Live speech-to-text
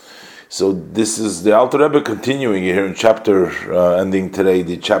So this is the Alter Rebbe continuing here in chapter, ending today,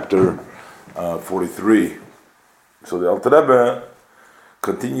 the chapter 43. So the Alter Rebbe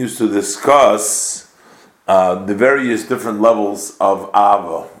continues to discuss the various different levels of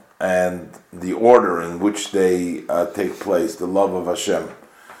Ava and the order in which they take place, the love of Hashem.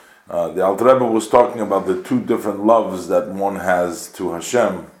 The Alter Rebbe was talking about the two different loves that one has to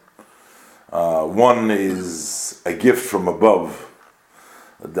Hashem. One is a gift from above.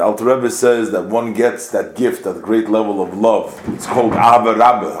 The Alter Rebbe says that one gets that gift at a great level of love. It's called Ava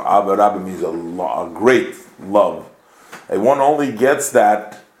Rabbe. Ava Rabbe means a great love. And one only gets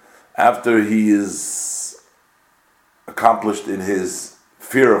that after he is accomplished in his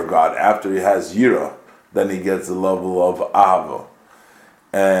fear of God, after he has Yira, then he gets the level of Ava.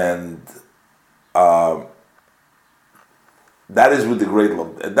 And that is with the great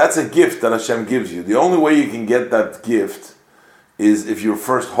love. That's a gift that Hashem gives you. The only way you can get that gift is if you're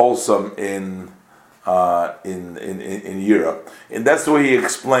first wholesome in Yira. And that's the way he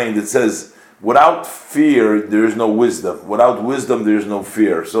explained. It says, without fear, there is no wisdom. Without wisdom, there is no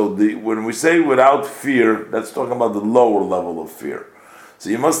fear. So when we say without fear, that's talking about the lower level of fear. So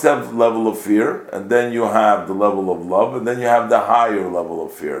you must have level of fear, and then you have the level of love, and then you have the higher level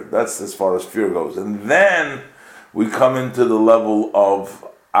of fear. That's as far as fear goes. And then we come into the level of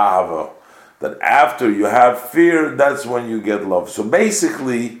Ahava. That after you have fear, that's when you get love. So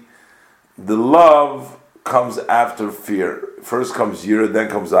basically, the love comes after fear. First comes Yira, then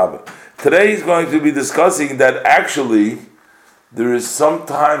comes Ava. Today he's going to be discussing that actually there is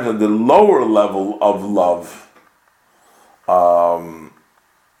sometimes on the lower level of love, lower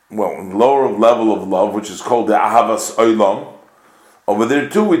level of love, which is called the Ahavas Olam. Over there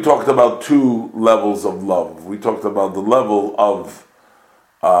too, we talked about two levels of love. We talked about the level of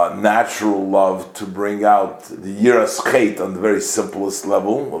natural love to bring out the Yiras Chet on the very simplest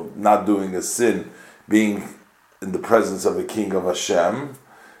level of not doing a sin, being in the presence of a king of Hashem,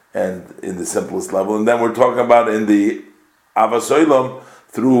 and in the simplest level. And then we're talking about in the Avas Olam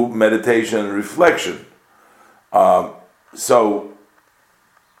through meditation and reflection. So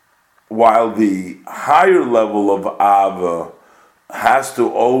while the higher level of Ava has to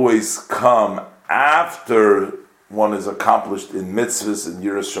always come after one is accomplished in mitzvahs and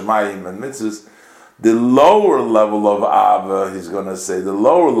Yiras Shamayim and mitzvahs, the lower level of Ava, he's going to say, the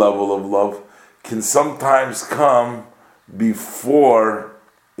lower level of love can sometimes come before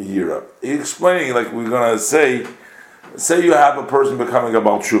Yira. He's explaining, like we're going to say you have a person becoming a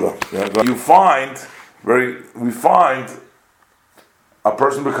Baal Tshuva. We find a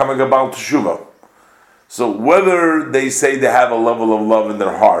person becoming a Baal Tshuva. So whether they say they have a level of love in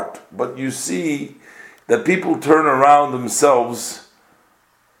their heart, but you see that people turn around themselves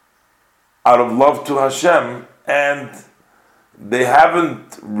out of love to Hashem, and they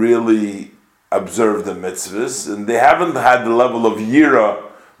haven't really observed the mitzvahs, and they haven't had the level of Yira,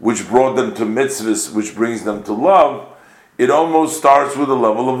 which brought them to mitzvahs, which brings them to love. It almost starts with a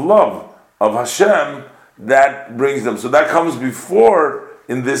level of love of Hashem that brings them. So that comes before,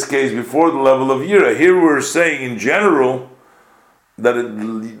 in this case, before the level of Yira. Here we're saying in general that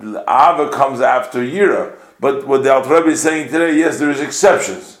Ava comes after Yira. But what the Alter Rebbe is saying today, yes, there is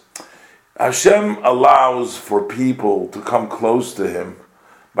exceptions. Hashem allows for people to come close to Him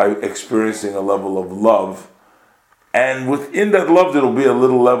by experiencing a level of love. And within that love, there will be a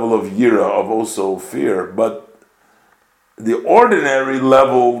little level of Yira, of also fear. But the ordinary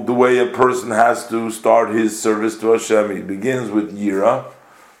level, the way a person has to start his service to Hashem, he begins with Yira.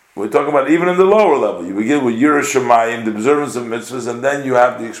 We're talking about even in the lower level. You begin with Yiras Shamayim, the observance of mitzvahs, and then you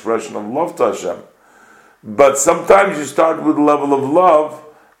have the expression of love to Hashem. But sometimes you start with a level of love,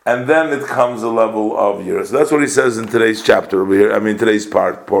 and then it comes a level of Yira. So that's what he says in today's chapter over here. Today's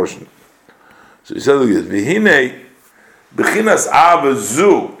portion. So he says, look at this. V'hinei b'chinas ava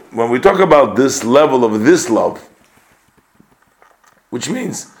zu. When we talk about this level of this love, which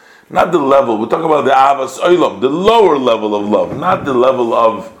means not the level, we're talking about the Avas Olam, the lower level of love, not the level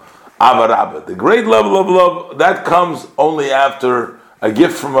of Ava Rabbe. The great level of love, that comes only after a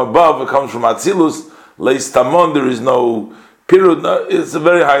gift from above. It comes from Atzilus, Leis Tamon, there is no period, it's a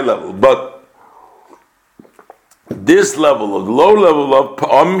very high level. But this level, of the low level of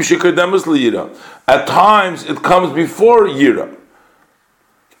at times it comes before Yira.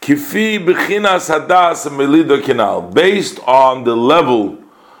 Kifi b'chinas hadas melida kinal, based on the level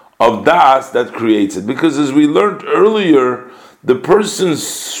of das that creates it. Because as we learned earlier, the person's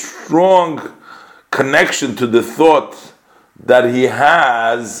strong connection to the thought that he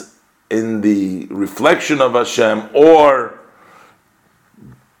has in the reflection of Hashem, or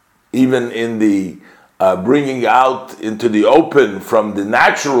even in the bringing out into the open from the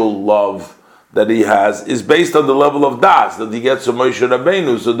natural love that he has is based on the level of das that he gets from Moshe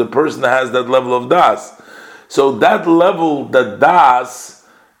Rabbeinu. So the person has that level of das. So that level that das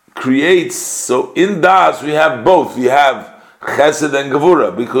creates. So in das we have both. We have chesed and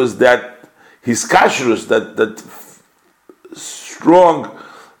gevura, because that his kashrus, that strong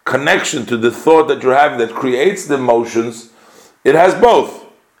connection to the thought that you're having that creates the emotions, it has both.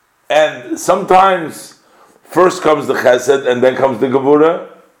 And sometimes first comes the chesed and then comes the gevura,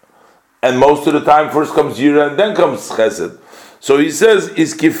 and most of the time first comes yira and then comes chesed. So he says,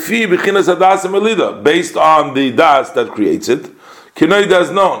 is kifi b'chinas hadas melida, based on the das that creates it. Kinoi das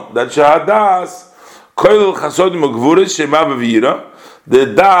known that shahadas koil chasodim ugvuris shema v'yira. The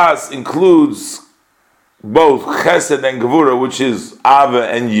das includes both chesed and gevura, which is ava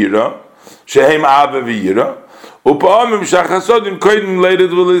and yira, shehem ava v'yira. Upa'amim shachasodim koidim later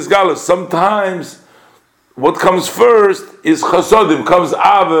v'lizgalos. Sometimes what comes first is chasodim, comes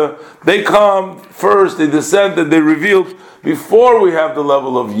ava. They come first, they descend and they revealed before we have the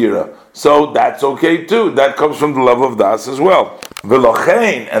level of yira. So that's okay too. That comes from the level of das as well.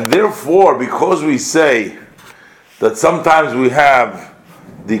 V'lochein, and therefore, because we say that sometimes we have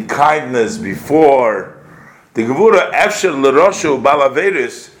the kindness before the gevura, efshel l'roshu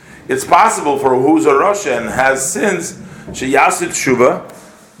balaveris, it's possible for who's a Rasha and has sins, sheyasit shuva,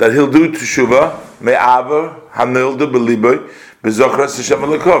 that he'll do teshuva, me'ava hanilda beliboy bezochras Hashem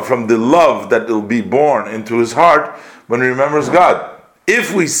alekov, from the love that will be born into his heart when he remembers God.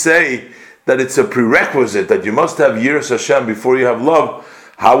 If we say that it's a prerequisite that you must have yiras Hashem before you have love,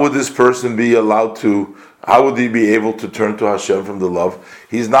 how would this person be allowed to? How would he be able to turn to Hashem from the love?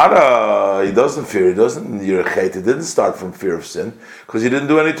 He doesn't fear, he doesn't yirachet, he didn't start from fear of sin, because he didn't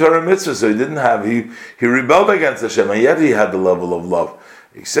do any Torah mitzvah, so he rebelled against Hashem, and yet he had the level of love.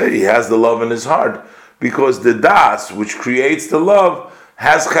 He said he has the love in his heart, because the das, which creates the love,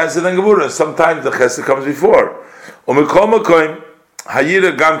 has chesed and gevura. Sometimes the chesed comes before.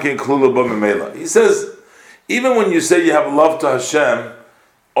 He says, even when you say you have love to Hashem,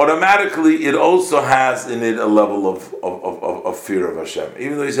 automatically it also has in it a level of fear of Hashem.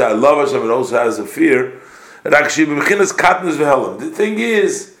 Even though you say I love Hashem, it also has a fear. The thing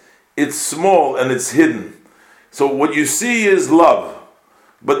is, it's small and it's hidden. So what you see is love.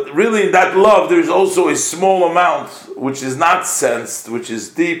 But really in that love there's also a small amount which is not sensed, which is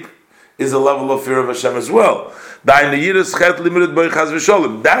deep, is a level of fear of Hashem as well. That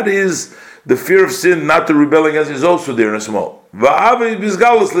is the fear of sin, not to rebel against, is also there in a small. The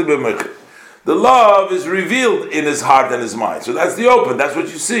love is revealed in his heart and his mind. So that's the open, that's what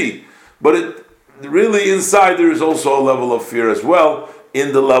you see. But it really inside there is also a level of fear as well,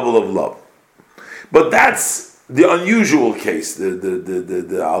 in the level of love. But that's the unusual case,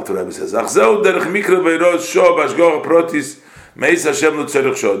 the Alter Rebbe says.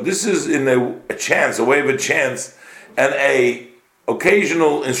 This is in a chance, a way of a chance, and a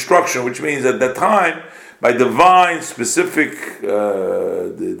occasional instruction, which means at that time, by divine specific,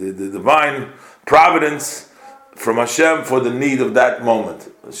 the divine providence from Hashem for the need of that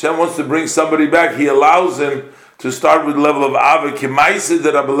moment. Hashem wants to bring somebody back. He allows him to start with the level of Ava Kimaisa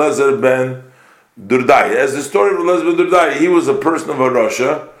de Rabbi Eliezer ben Durdai. As the story of Rabbi Eliezer ben Durdai, he was a person of a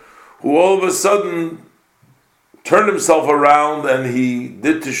Rasha who all of a sudden turned himself around and he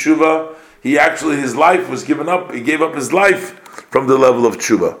did teshuva. His life was given up. He gave up his life from the level of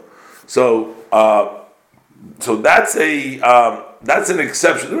teshuva. So that's an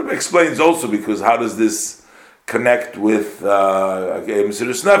exception. The Rebbe explains also, because how does this connect with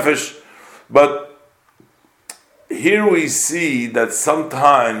Mesiras Nefesh? But here we see that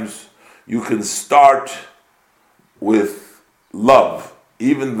sometimes you can start with love,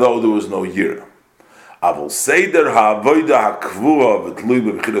 even though there was no yira.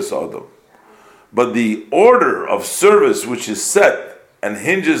 But the order of service which is set and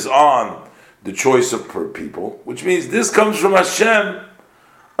hinges on the choice of people, which means this comes from Hashem,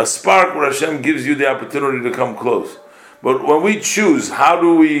 a spark where Hashem gives you the opportunity to come close. But when we choose, how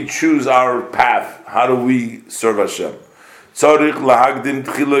do we choose our path? How do we serve Hashem?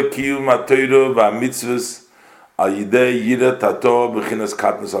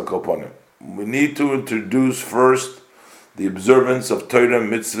 We need to introduce first the observance of Torah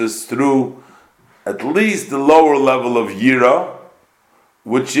and mitzvahs through at least the lower level of yira,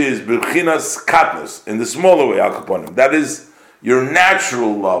 which is b'chinas katnus, in the smaller way, al kaponim. That is your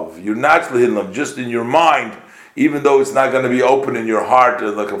natural love, your naturally hidden love, just in your mind, even though it's not going to be open in your heart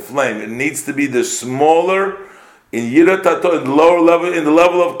like a flame. It needs to be the smaller, in yira tato, in the lower level, in the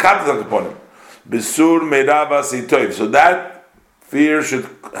level of katnus al kaponim. Besur meirava sitoiv. So that fear should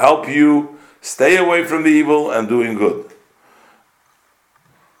help you Stay away from the evil and doing good.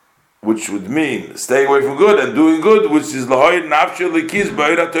 Which would mean staying away from good and doing good, which is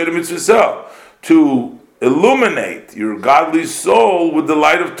to illuminate your godly soul with the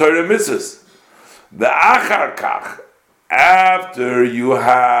light of Torah mitzvahs. The achar kach, after you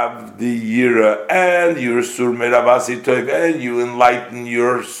have the yira and your sur meravasi toiv, and you enlighten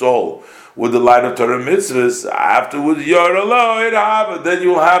your soul with the light of Torah mitzvahs, afterwards then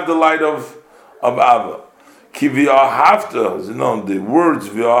you'll have the light of Abba. Ki v'ahavta, the words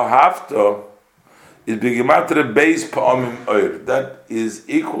v'ahavta is b'gematria base pa'amim oir. That is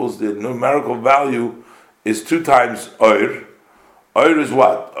equals, the numerical value is 2 times oir. Oir is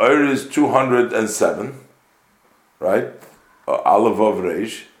what? Oir is 207, right? Aleph Vav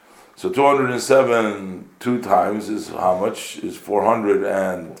Reish. So 207 2 times is how much? Is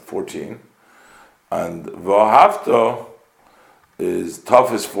 414. And v'ahavta is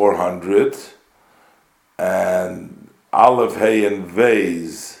Taf is 400. And Aleph, Hey, and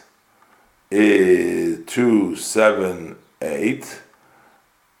Vez is 278,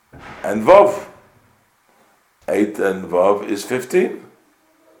 and Vav, 8 and Vav is 15.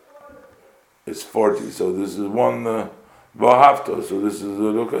 It's 40. So this is one Vahavto. So this is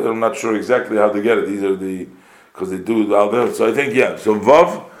I'm not sure exactly how to get it. These are because they do it out there. So I think So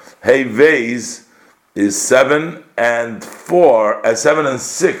Vav, Hey, Vez is 7 and 4, 7 and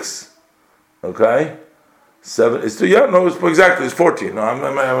 6. Okay. 7 is 2. It's exactly. It's 14.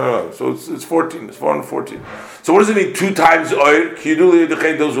 No, so it's 14. It's 414. So what does it mean? 2 times oir.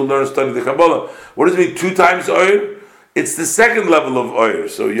 Those who learn study the Kabbalah. What does it mean? 2 times oir. It's the second level of oir.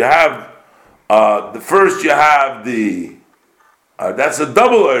 So you have the first. You have the that's a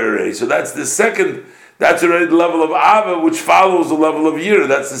double oir already. So that's the second. That's already the level of Ava, which follows the level of Yira.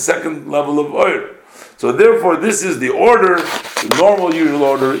 That's the second level of oir. So therefore, this is the order. The normal, usual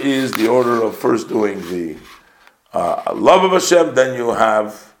order is the order of first doing the love of Hashem, then you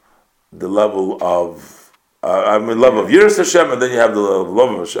have the level of love of Yiras Hashem, and then you have the level of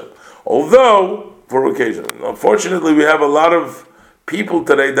love of Hashem. Although, for occasion, unfortunately, we have a lot of people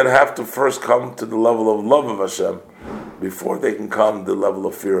today that have to first come to the level of love of Hashem before they can come to the level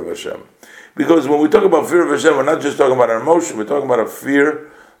of fear of Hashem. Because when we talk about fear of Hashem, we're not just talking about our emotion, we're talking about a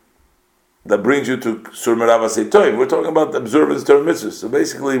fear that brings you to Sur Meravasi Toiv. We're talking about observance Torah mitzvahs. So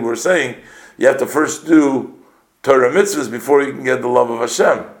basically, we're saying you have to first do Torah mitzvahs before you can get the love of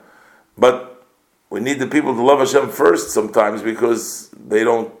Hashem. But we need the people to love Hashem first sometimes because they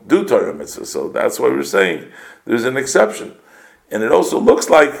don't do Torah mitzvahs. So that's why we're saying there's an exception. And it also looks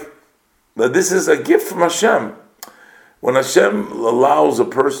like that this is a gift from Hashem. When Hashem allows a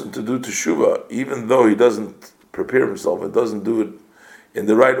person to do teshuvah, even though he doesn't prepare himself and doesn't do it in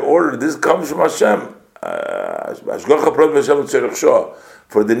the right order, this comes from Hashem.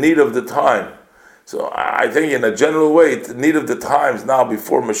 For the need of the time. So I think in a general way, the need of the times now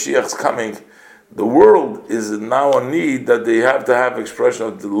before Mashiach's coming, the world is now a need that they have to have expression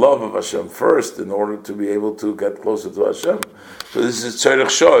of the love of Hashem first in order to be able to get closer to Hashem. So this is Tzorech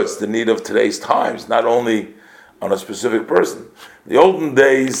Shah, it's the need of today's times, not only on a specific person. In the olden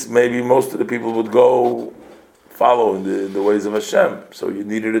days, maybe most of the people would go follow in the ways of Hashem, so you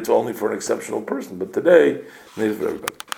needed it only for an exceptional person, but today, you need it for everybody.